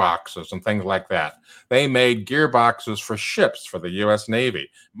gearboxes and things like that. They made gearboxes for ships for the U.S. Navy.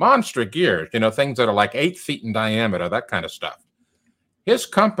 Monster gears, things that are like 8 feet in diameter, that kind of stuff. His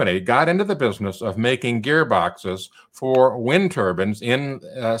company got into the business of making gearboxes for wind turbines in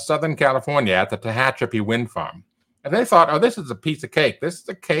Southern California at the Tehachapi Wind Farm. And they thought, this is a piece of cake. This is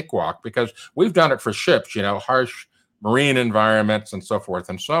a cakewalk because we've done it for ships, harsh marine environments and so forth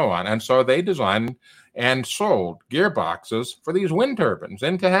and so on. And so they designed and sold gearboxes for these wind turbines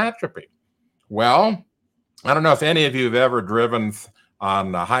in Tehachapi. Well, I don't know if any of you have ever driven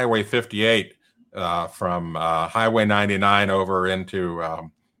on Highway 58 from Highway 99 over into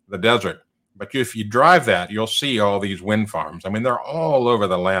the desert. But if you drive that, you'll see all these wind farms. I mean, they're all over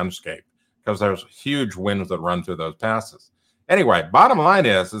the landscape because there's huge winds that run through those passes. Anyway, bottom line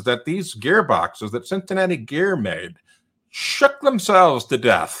is that these gearboxes that Cincinnati Gear made, shook themselves to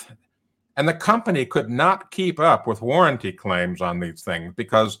death. And the company could not keep up with warranty claims on these things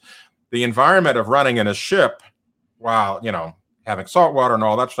because the environment of running in a ship while, having salt water and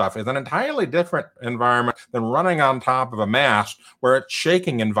all that stuff is an entirely different environment than running on top of a mast where it's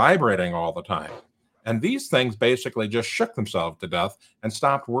shaking and vibrating all the time. And these things basically just shook themselves to death and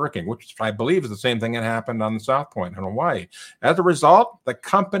stopped working, which I believe is the same thing that happened on the South Point in Hawaii. As a result, the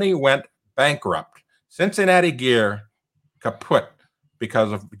company went bankrupt. Cincinnati Gear, kaput,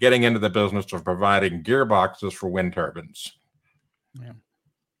 because of getting into the business of providing gearboxes for wind turbines. Yeah.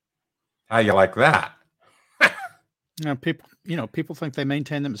 How you like that? People think they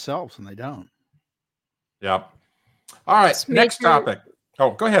maintain themselves and they don't. Yep. All right. Next topic.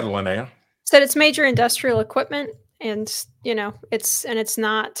 Oh, go ahead, Linnea. Said it's major industrial equipment, and it's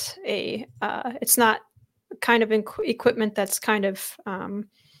not kind of equipment that's kind of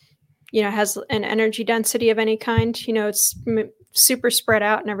has an energy density of any kind. It's super spread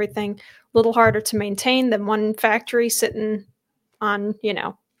out and everything, a little harder to maintain than one factory sitting on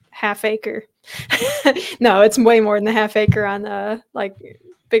half acre. No, it's way more than a half acre on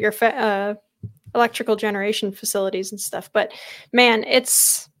bigger electrical generation facilities and stuff. But man,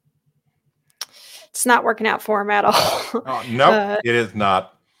 it's not working out for them at all. Oh, no, it is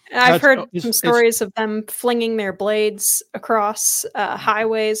not. I've heard some stories of them flinging their blades across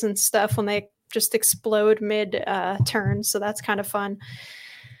highways and stuff when they just explode mid turn. So that's kind of fun.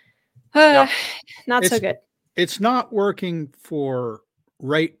 Not so good. It's not working for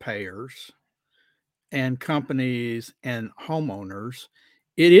ratepayers and companies and homeowners.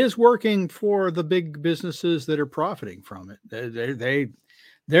 It is working for the big businesses that are profiting from it.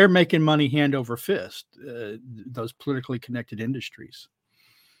 They're making money hand over fist. Those politically connected industries.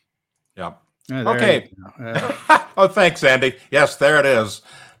 Yeah. Okay. Oh, thanks, Andy. Yes, there it is.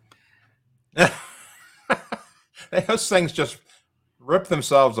 Those things just rip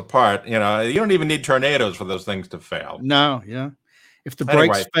themselves apart. You don't even need tornadoes for those things to fail. No, yeah. If the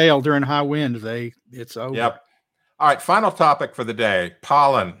brakes fail during high wind, it's over. Yep. All right, final topic for the day,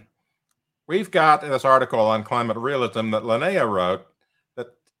 pollen. We've got this article on climate realism that Linnea wrote,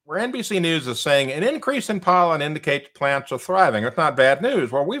 where NBC News is saying an increase in pollen indicates plants are thriving. It's not bad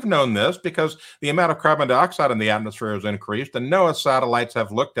news. Well, we've known this because the amount of carbon dioxide in the atmosphere has increased, and NOAA satellites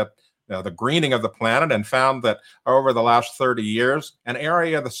have looked at the greening of the planet and found that over the last 30 years, an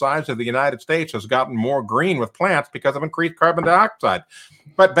area the size of the United States has gotten more green with plants because of increased carbon dioxide.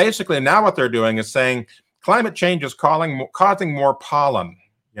 But basically now what they're doing is saying climate change is causing more pollen,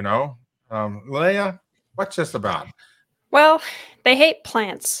 Linnea, what's this about? Well, they hate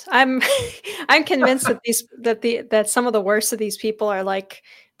plants. I'm convinced that some of the worst of these people are like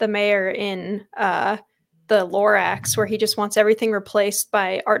the mayor in the Lorax, where he just wants everything replaced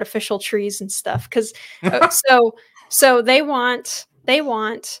by artificial trees and stuff. Because so they want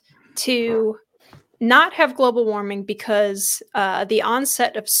to not have global warming because the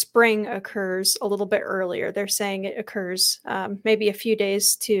onset of spring occurs a little bit earlier. They're saying it occurs maybe a few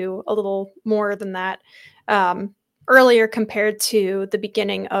days to a little more than that. Earlier compared to the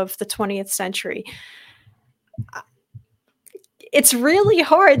beginning of the 20th century. It's really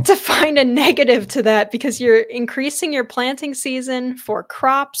hard to find a negative to that because you're increasing your planting season for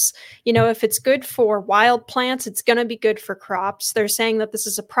crops. If it's good for wild plants, it's going to be good for crops. They're saying that this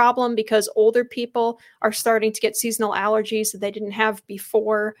is a problem because older people are starting to get seasonal allergies that they didn't have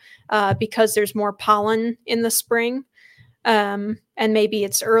before because there's more pollen in the spring, and maybe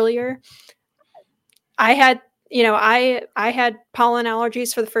it's earlier. I had pollen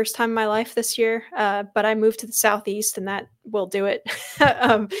allergies for the first time in my life this year, but I moved to the Southeast and that will do it.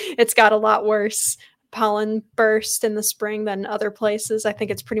 It's got a lot worse pollen burst in the spring than other places. I think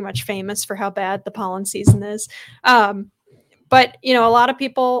it's pretty much famous for how bad the pollen season is. But, a lot of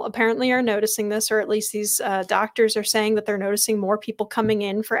people apparently are noticing this, or at least these doctors are saying that they're noticing more people coming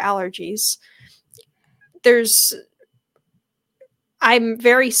in for allergies. I'm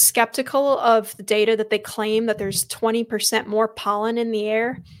very skeptical of the data that they claim that there's 20% more pollen in the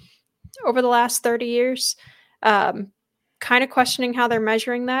air over the last 30 years. Kind of questioning how they're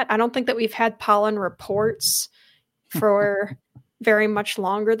measuring that. I don't think that we've had pollen reports for very much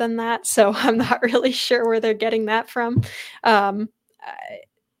longer than that. So I'm not really sure where they're getting that from.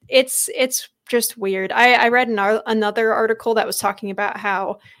 It's just weird. I read another article that was talking about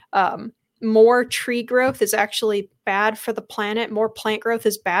how more tree growth is actually bad for the planet. More plant growth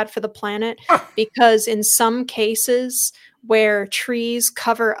is bad for the planet because in some cases where trees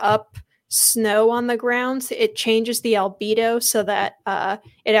cover up snow on the ground, it changes the albedo so that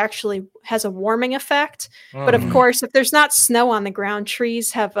it actually has a warming effect. But of course, if there's not snow on the ground,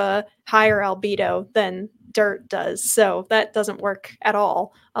 trees have a higher albedo than dirt does. So that doesn't work at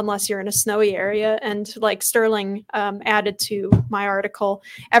all unless you're in a snowy area. And like Sterling added to my article,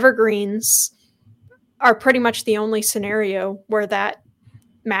 evergreens are pretty much the only scenario where that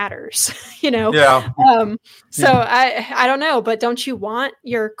matters, Yeah. So I don't know, but don't you want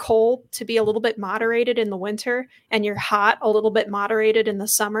your cold to be a little bit moderated in the winter and your hot a little bit moderated in the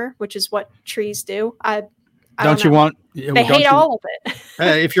summer, which is what trees do? I don't you want they hate all of it.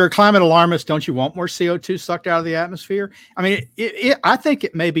 If you're a climate alarmist, don't you want more CO2 sucked out of the atmosphere? I mean, I think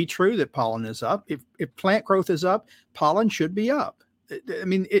it may be true that pollen is up. If plant growth is up, pollen should be up. I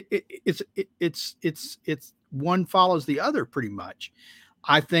mean, it's one follows the other pretty much.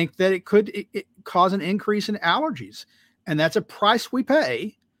 I think that it could cause an increase in allergies, and that's a price we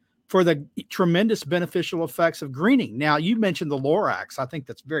pay for the tremendous beneficial effects of greening. Now, you mentioned the Lorax. I think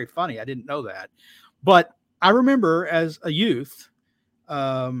that's very funny. I didn't know that, but I remember as a youth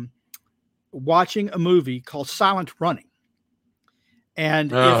watching a movie called Silent Running.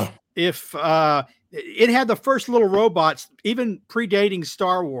 And if it had the first little robots, even predating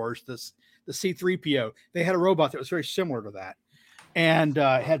Star Wars, the C-3PO, they had a robot that was very similar to that. And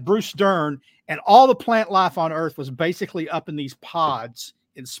had Bruce Dern, and all the plant life on Earth was basically up in these pods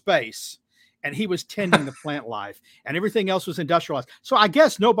in space. And he was tending the plant life, and everything else was industrialized. So I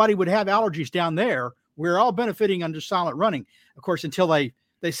guess nobody would have allergies down there. We're all benefiting under Silent Running, of course, until they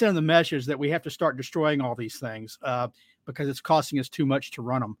send the message that we have to start destroying all these things because it's costing us too much to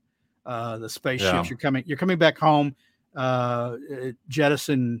run them. The spaceships, you're coming back home,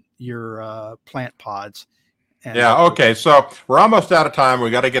 jettison your plant pods. Okay. So we're almost out of time.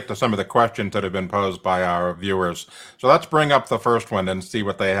 We got to get to some of the questions that have been posed by our viewers. So let's bring up the first one and see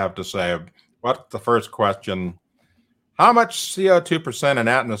what they have to say. What's the first question? How much CO2% in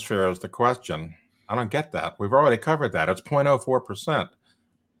atmosphere is the question? I don't get that. We've already covered that. It's 0.04%.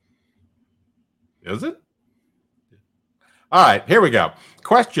 Is it? All right, here we go.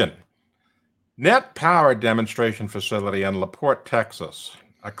 Question. Net Power Demonstration Facility in LaPorte, Texas.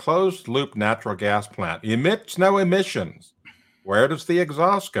 A closed-loop natural gas plant emits no emissions. Where does the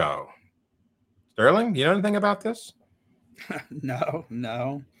exhaust go? Sterling, you know anything about this?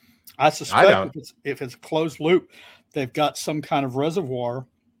 No. I suspect if it's a closed loop, they've got some kind of reservoir,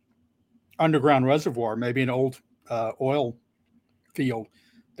 underground reservoir, maybe an old oil field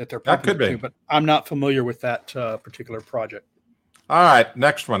that they're pumping into, but I'm not familiar with that particular project. All right,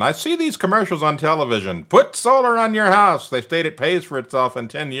 next one. I see these commercials on television. Put solar on your house. They state it pays for itself in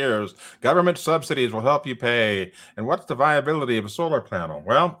 10 years. Government subsidies will help you pay. And what's the viability of a solar panel?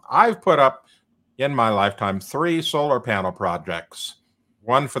 Well, I've put up in my lifetime 3 solar panel projects.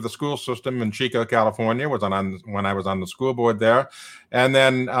 One for the school system in Chico, California, when I was on the school board there. And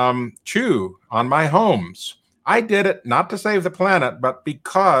then 2 on my homes. I did it not to save the planet, but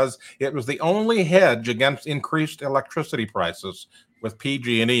because it was the only hedge against increased electricity prices with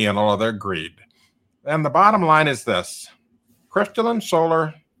PG&E and all of their greed. And the bottom line is this. Crystalline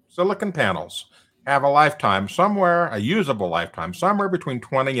solar silicon panels have a usable lifetime, somewhere between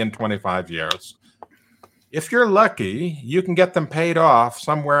 20 and 25 years. If you're lucky, you can get them paid off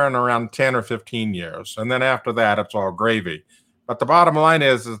somewhere in around 10 or 15 years. And then after that, it's all gravy. But the bottom line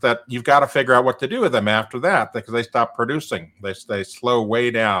is that you've got to figure out what to do with them after that because they stop producing. They slow way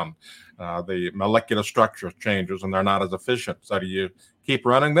down. The molecular structure changes and they're not as efficient. So do you keep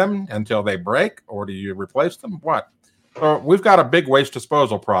running them until they break or do you replace them? What? So we've got a big waste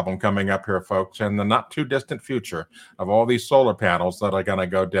disposal problem coming up here, folks, in the not too distant future of all these solar panels that are going to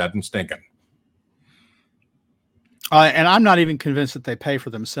go dead and stinking. And I'm not even convinced that they pay for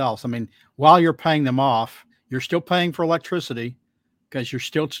themselves. I mean, while you're paying them off, you're still paying for electricity because you're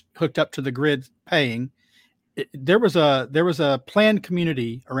still hooked up to the grid paying. There was a planned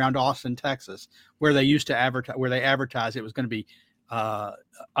community around Austin, Texas, where they used to advertise it was going to be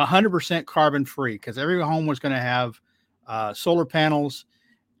 100% carbon free because every home was going to have solar panels.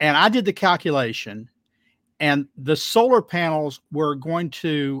 And I did the calculation, and the solar panels were going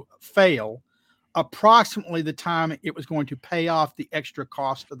to fail approximately the time it was going to pay off the extra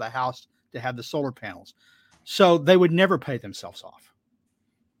cost of the house to have the solar panels. So they would never pay themselves off.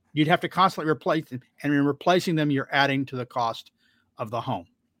 You'd have to constantly replace them, and in replacing them, you're adding to the cost of the home.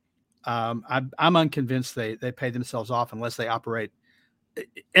 I'm unconvinced they pay themselves off unless they operate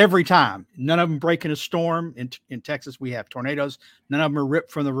every time. None of them break in a storm. In Texas, we have tornadoes. None of them are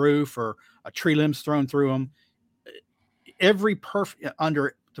ripped from the roof or a tree limbs thrown through them.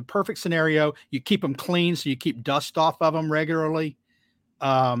 Under the perfect scenario, you keep them clean, so you keep dust off of them regularly.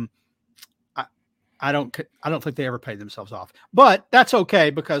 I don't think they ever pay themselves off, but that's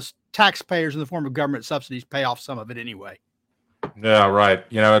okay because taxpayers in the form of government subsidies pay off some of it anyway. Yeah, right.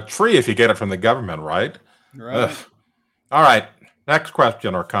 You know, it's free if you get it from the government, right? Right. Ugh. All right. Next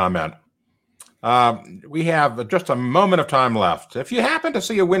question or comment. We have just a moment of time left. If you happen to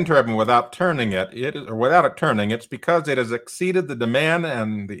see a wind turbine without turning it, it's because it has exceeded the demand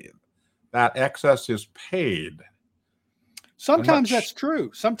and that excess is paid. Sometimes that's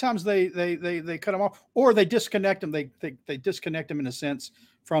true. Sometimes they cut them off, or they disconnect them. They disconnect them in a sense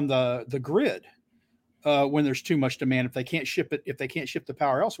from the grid when there's too much demand. If they can't ship the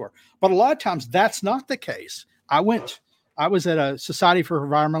power elsewhere. But a lot of times that's not the case. I was at a Society for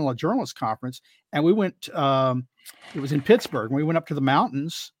Environmental Journalists conference, and we went. It was in Pittsburgh. And we went up to the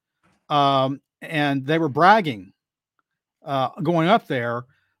mountains, and they were bragging, going up there,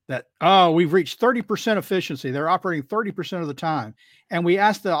 that, we've reached 30% efficiency. They're operating 30% of the time. And we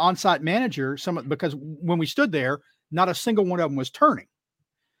asked the on-site manager, because when we stood there, not a single one of them was turning.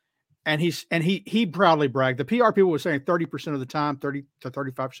 And he proudly bragged. The PR people were saying 30% of the time, 30 to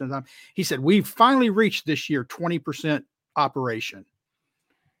 35% of the time. He said, we've finally reached this year 20% operation.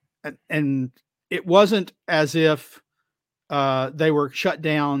 And it wasn't as if they were shut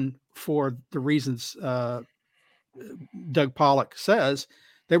down for the reasons Doug Pollock says.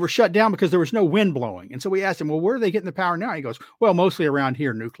 They were shut down because there was no wind blowing. And so we asked him, well, where are they getting the power now? He goes, well, mostly around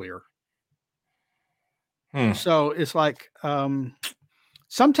here, nuclear. So it's like,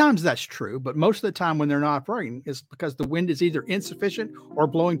 sometimes that's true, but most of the time when they're not operating is because the wind is either insufficient or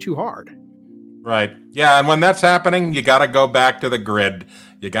blowing too hard. Right. Yeah. And when that's happening, you got to go back to the grid.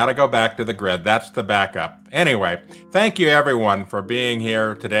 That's the backup. Anyway, thank you, everyone, for being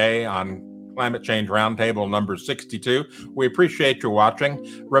here today on Climate Change Roundtable number 62. We appreciate you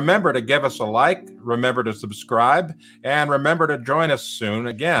watching. Remember to give us a like, remember to subscribe, and remember to join us soon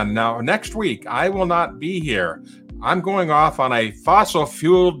again. Now, next week, I will not be here. I'm going off on a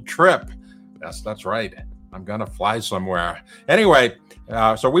fossil-fueled trip. Yes, that's right. I'm going to fly somewhere. Anyway,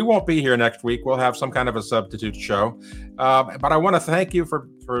 so we won't be here next week. We'll have some kind of a substitute show. But I want to thank you for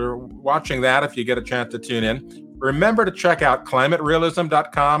watching that if you get a chance to tune in. Remember to check out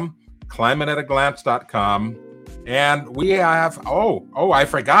climaterealism.com, climateataglance.com. And we have, I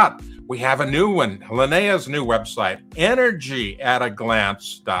forgot. We have a new one, Linnea's new website,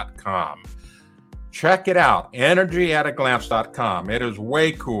 energyataglance.com. Check it out, energyataglance.com. It is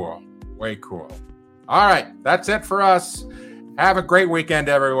way cool, way cool. All right, that's it for us. Have a great weekend,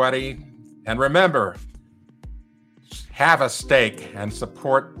 everybody. And remember, have a steak and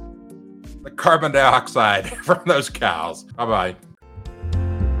support the carbon dioxide from those cows. Bye-bye.